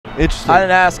Interesting. I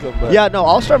didn't ask him, but yeah, no,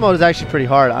 All-Star mode is actually pretty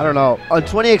hard. I don't know. On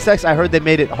 20XX, I heard they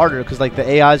made it harder because like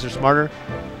the AIs are smarter.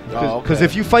 Because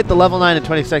if you fight the level 9 in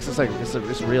 20XX, it's like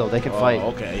it's real. They can fight.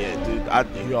 Okay, yeah, dude.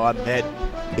 I met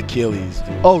Achilles,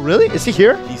 dude. Oh, really? Is he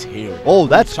here? He's here. Oh,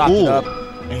 that's cool. Up,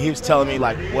 and he was telling me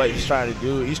like what he's trying to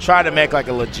do. He's trying to make like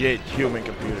a legit human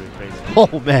computer, basically.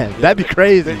 Oh man, that'd be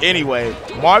crazy. But anyway,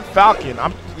 Marth Falcon.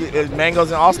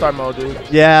 Mango's in All-Star mode, dude.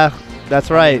 Yeah, that's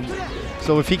right.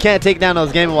 So if he can't take down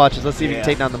those Game & Watches, let's see if he can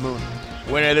take down the moon.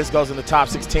 Winner of this goes in the top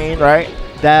 16, right?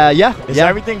 Yeah. Is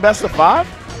everything best of 5?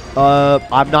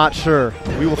 I'm not sure.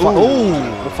 We will.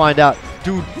 We'll find out.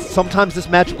 Dude, sometimes this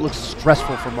matchup looks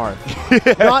stressful for Marth.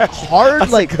 Not hard,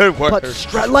 like, good word. but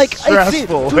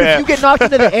stressful. Dude, if you get knocked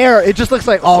into the air, it just looks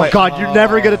like, oh like, god, you're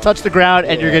never gonna touch the ground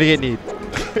and you're gonna get kneed.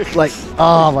 Like,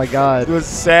 oh my god. What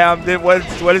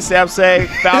did Sam say?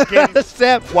 Falcon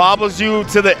Sam wobbles you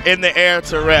in the air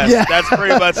to rest. Yeah. That's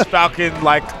pretty much Falcon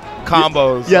like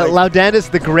combos. Yeah, like, Laudanus,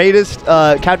 the greatest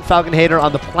Captain Falcon hater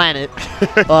on the planet.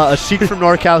 A Sheik from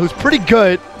NorCal who's pretty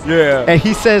good. Yeah. And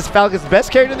he says Falcon's the best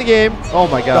character in the game. Oh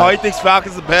my god. No, he thinks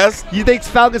Falcon's the best? He thinks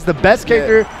Falcon's the best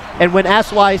character. And when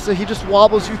asked why, so he just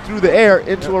wobbles you through the air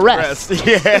into a rest.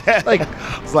 Yeah. like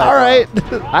all right.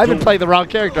 I've been playing the wrong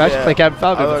character. I should play Captain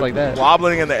Falcon just like that.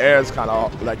 Wobbling in the air is kind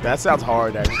of like, that sounds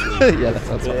hard actually. Yeah, that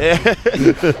sounds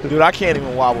hard. Dude, I can't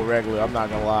even wobble regularly. I'm not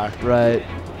going to lie. Right.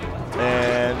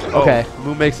 And okay,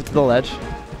 Moon makes it to the ledge.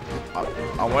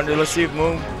 I wonder, let's see if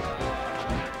Moon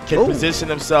can position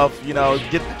himself, you know,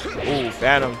 get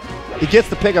Phantom. He gets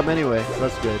the pickup anyway, so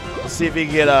that's good. Let's see if he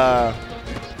can get I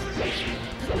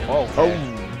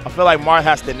feel like Marth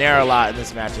has to nair a lot in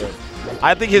this matchup.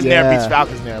 I think his nair beats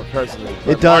Falcon's nair, personally.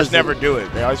 But it does. Marth's never do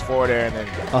it. They always forward air and then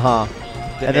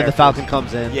and then the Falcon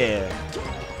comes in. Yeah.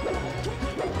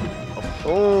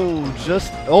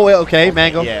 Okay,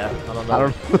 Mango. Yeah, I don't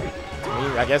know.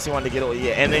 I guess he wanted to get it.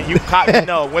 Yeah, and then you caught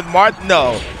no with Marth.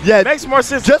 No, yeah, it makes more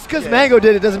sense. Just because Mango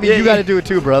did it doesn't mean you got to do it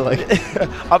too, bro. Like,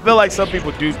 I feel like some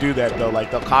people do that though.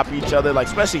 Like they'll copy each other. Like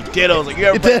especially Dittos. Like you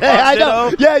ever play Fox I Ditto?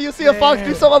 know. Yeah, you see a Fox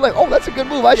do something like, oh, that's a good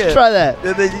move. I should try that.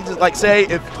 And then you just like say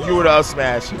if you were to up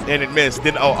smash and it missed,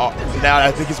 then now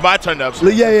I think it's my turn to up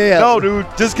smash. Yeah. No, dude,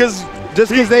 just because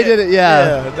they did it.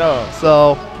 Yeah. No.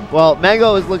 So. Well,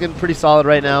 Mango is looking pretty solid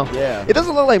right now. Yeah. It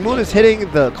doesn't look like Moon is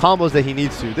hitting the combos that he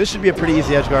needs to. This should be a pretty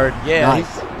easy edge guard. Yeah.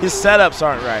 Nice. His setups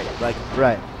aren't right. Like.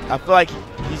 Right. I feel like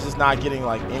he's just not getting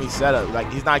like any setup.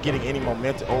 Like he's not getting any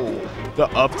momentum. Oh, the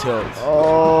up tilt.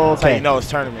 Oh, okay. So you know it's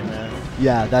tournament, man.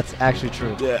 Yeah, that's actually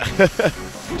true. Yeah.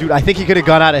 Dude, I think he could have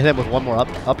gone out and hit him with one more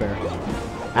up air.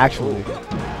 Actually.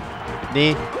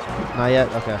 Knee. Not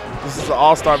yet? Okay. This is an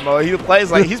all-star mode. He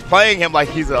plays like he's playing him like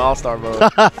he's an all-star mode.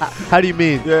 How do you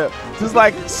mean? Yeah. Just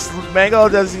like Mango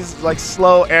does these like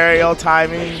slow aerial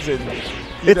timings and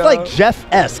it's like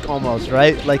Jeff-esque almost,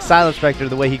 right? Like Silent Spectre,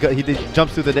 the way he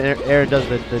jumps through the air and does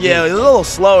the yeah, he's a little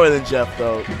slower than Jeff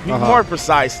though. He's more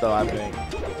precise though, I think.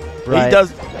 Right.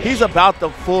 He's about the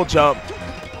full jump.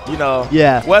 You know,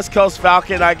 West Coast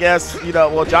Falcon, I guess. You know,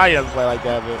 well, Johnny doesn't play like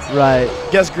that, but right.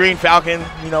 Guess Green Falcon,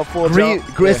 you know, full jump.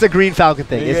 It's a Green Falcon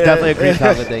thing. It's definitely a Green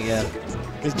Falcon thing, yeah.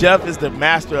 Because Jeff is the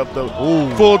master of the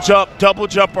full jump, double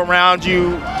jump around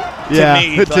you to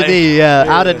knee. To knee,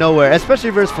 out of nowhere,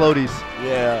 especially versus floaties.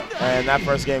 Yeah, and that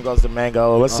first game goes to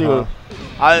Mango. Let's see what,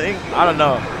 I don't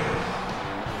know.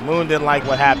 Moon didn't like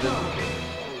what happened.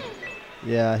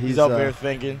 Yeah, he's up here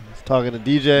thinking. He's talking to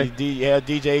DJ.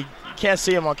 DJ. Can't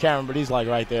see him on camera, but he's like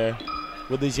right there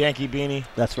with his Yankee beanie.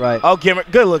 That's right. Oh,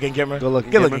 GimR, good looking GimR. Good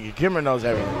looking GimR knows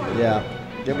everything. Yeah,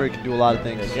 GimR can do a lot of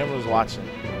things. Yeah, GimR's watching.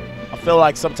 I feel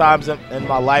like sometimes in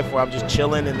my life where I'm just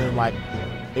chilling and then like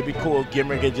it'd be cool if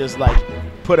GimR could just like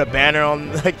put a banner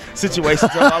on like situations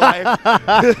of my life.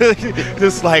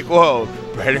 Just like, whoa,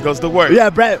 Brandon goes to work. Yeah,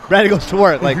 Brandon goes to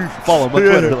work. Like follow him on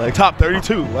Twitter. Like top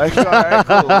 32. Like all right,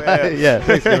 cool, man. Yeah,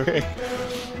 thanks, GimR.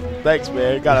 Thanks,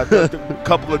 man. Got a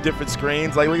couple of different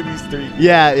screens. Like, look at these three.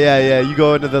 Yeah. You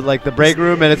go into the break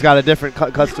room and it's got a different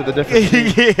cuts to the different.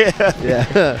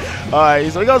 Yeah. All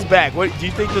right. So he goes back. What do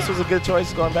you think this was a good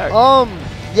choice going back?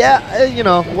 Yeah. You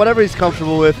know, whatever he's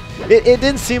comfortable with. It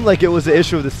didn't seem like it was the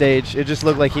issue of the stage. It just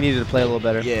looked like he needed to play a little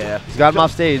better. Yeah. He's got him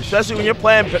off stage. Especially when you're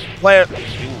playing players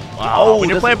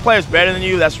better than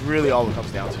you, that's really all it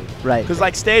comes down to. Right. Because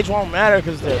like stage won't matter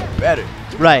because they're better.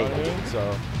 Right. You know what I mean?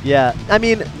 So. Yeah, I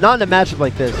mean, not in a matchup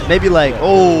like this. Maybe like,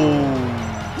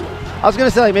 I was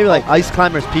gonna say like maybe like Ice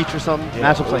Climbers Peach or something.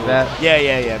 Matchups like that.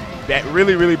 Yeah.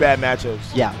 Really, really bad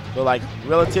matchups. Yeah. But like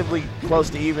relatively close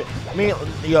to even. I mean,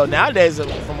 nowadays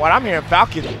from what I'm hearing,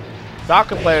 Falcon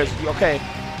players, okay.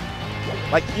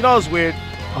 Like it's weird.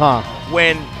 Huh.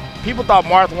 When people thought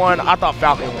Marth won, I thought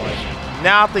Falcon won.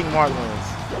 Now I think Marth wins.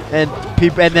 And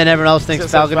then everyone else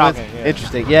thinks Falcon wins. Yeah.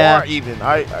 Interesting. Yeah. Or even.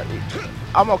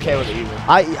 I'm okay with it even.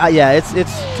 Yeah, it's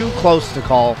too close to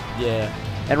call. Yeah.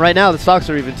 And right now the stocks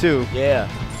are even too. Yeah.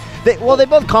 They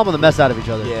both combo the mess out of each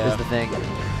other. Yeah. Is the thing.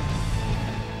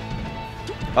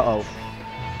 Uh-oh.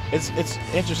 It's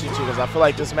interesting too because I feel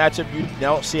like this matchup you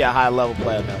don't see a high level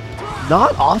player now.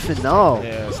 Not often, no.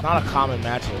 Yeah, it's not a common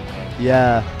matchup. Man.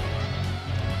 Yeah.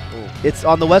 Ooh. It's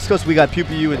on the West Coast. We got Pew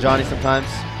Pew and Johnny sometimes.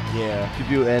 Yeah. Pew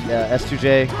Pew and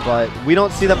S2J, but we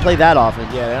don't see them play that often.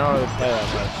 Yeah, they don't really play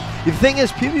that much. The thing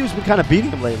is, Pew Pew's been kind of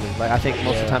beating them lately. Like I think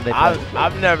most of the time they play.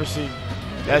 I've never seen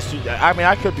S2J. I mean,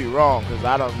 I could be wrong because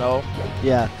I don't know.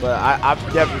 Yeah. But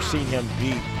I've never seen him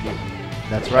beat Pew Pew.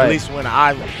 That's right. At least when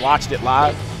I watched it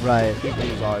live. Right. Pew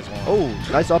Pew's always won. Oh,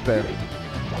 nice up air.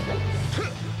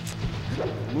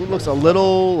 Moon looks a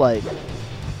little like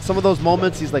some of those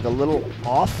moments he's like a little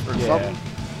off or something.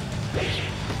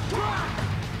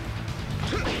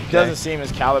 He doesn't seem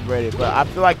as calibrated, but I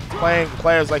feel like playing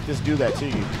players like this do that to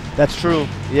you. That's true.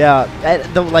 Yeah.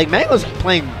 Like Mango's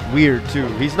playing weird too.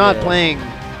 He's not playing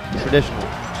traditional.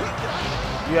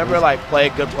 You ever like play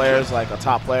good players like a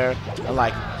top player and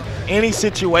like any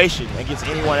situation against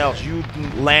anyone else, you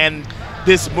can land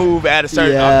this move at a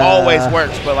certain always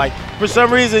works, but like for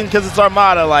some reason because it's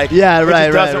Armada, like it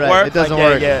just doesn't work. It doesn't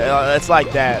work. Yeah, it's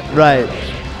like that. Right.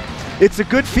 It's a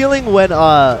good feeling when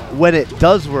it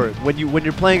does work. When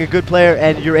you're playing a good player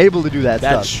and you're able to do that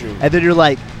stuff. That's true. And then you're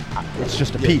like, it's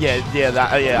just a peach.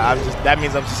 That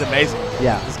means I'm just amazing.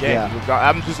 Yeah. This game. Yeah.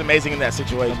 I'm just amazing in that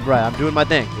situation. Right. I'm doing my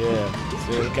thing. Yeah.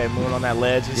 So, okay, Moon on that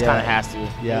ledge. Just kind of has to.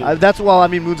 Yeah. That's I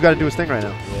mean, Moon's got to do his thing right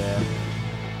now. Yeah.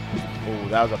 Oh,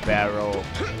 that was a bad roll.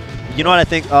 You know what I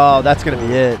think? Oh, that's gonna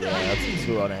be it. Yeah, that's a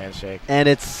 2 on the handshake. And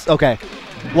it's okay.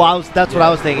 Well, that's what I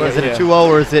was thinking. Is it a 2-0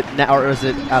 or is it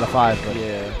out of 5? But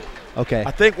yeah. Okay.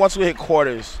 I think once we hit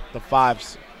quarters, the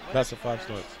fives. That's the 5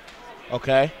 starts.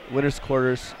 Okay. Winners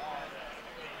quarters.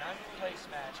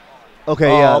 Okay.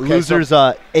 Yeah. Okay, Losers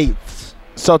eighths.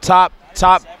 So top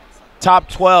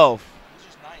 12.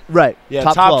 Right. Yeah,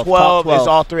 top 12 is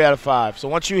all 3 out of 5. So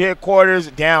once you hit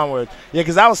quarters, downward. Yeah,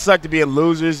 because that would suck to be in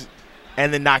losers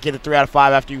and then not get a 3 out of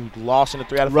 5 after you lost in a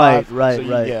 3 out of 5. Right. So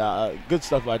yeah, good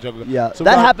stuff by Juggler. Yeah, so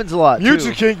that happens a lot.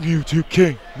 Mewtwo King. Who's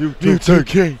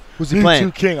he playing?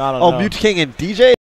 Mewtwo King. I don't know. Oh, Mewtwo King and DJ?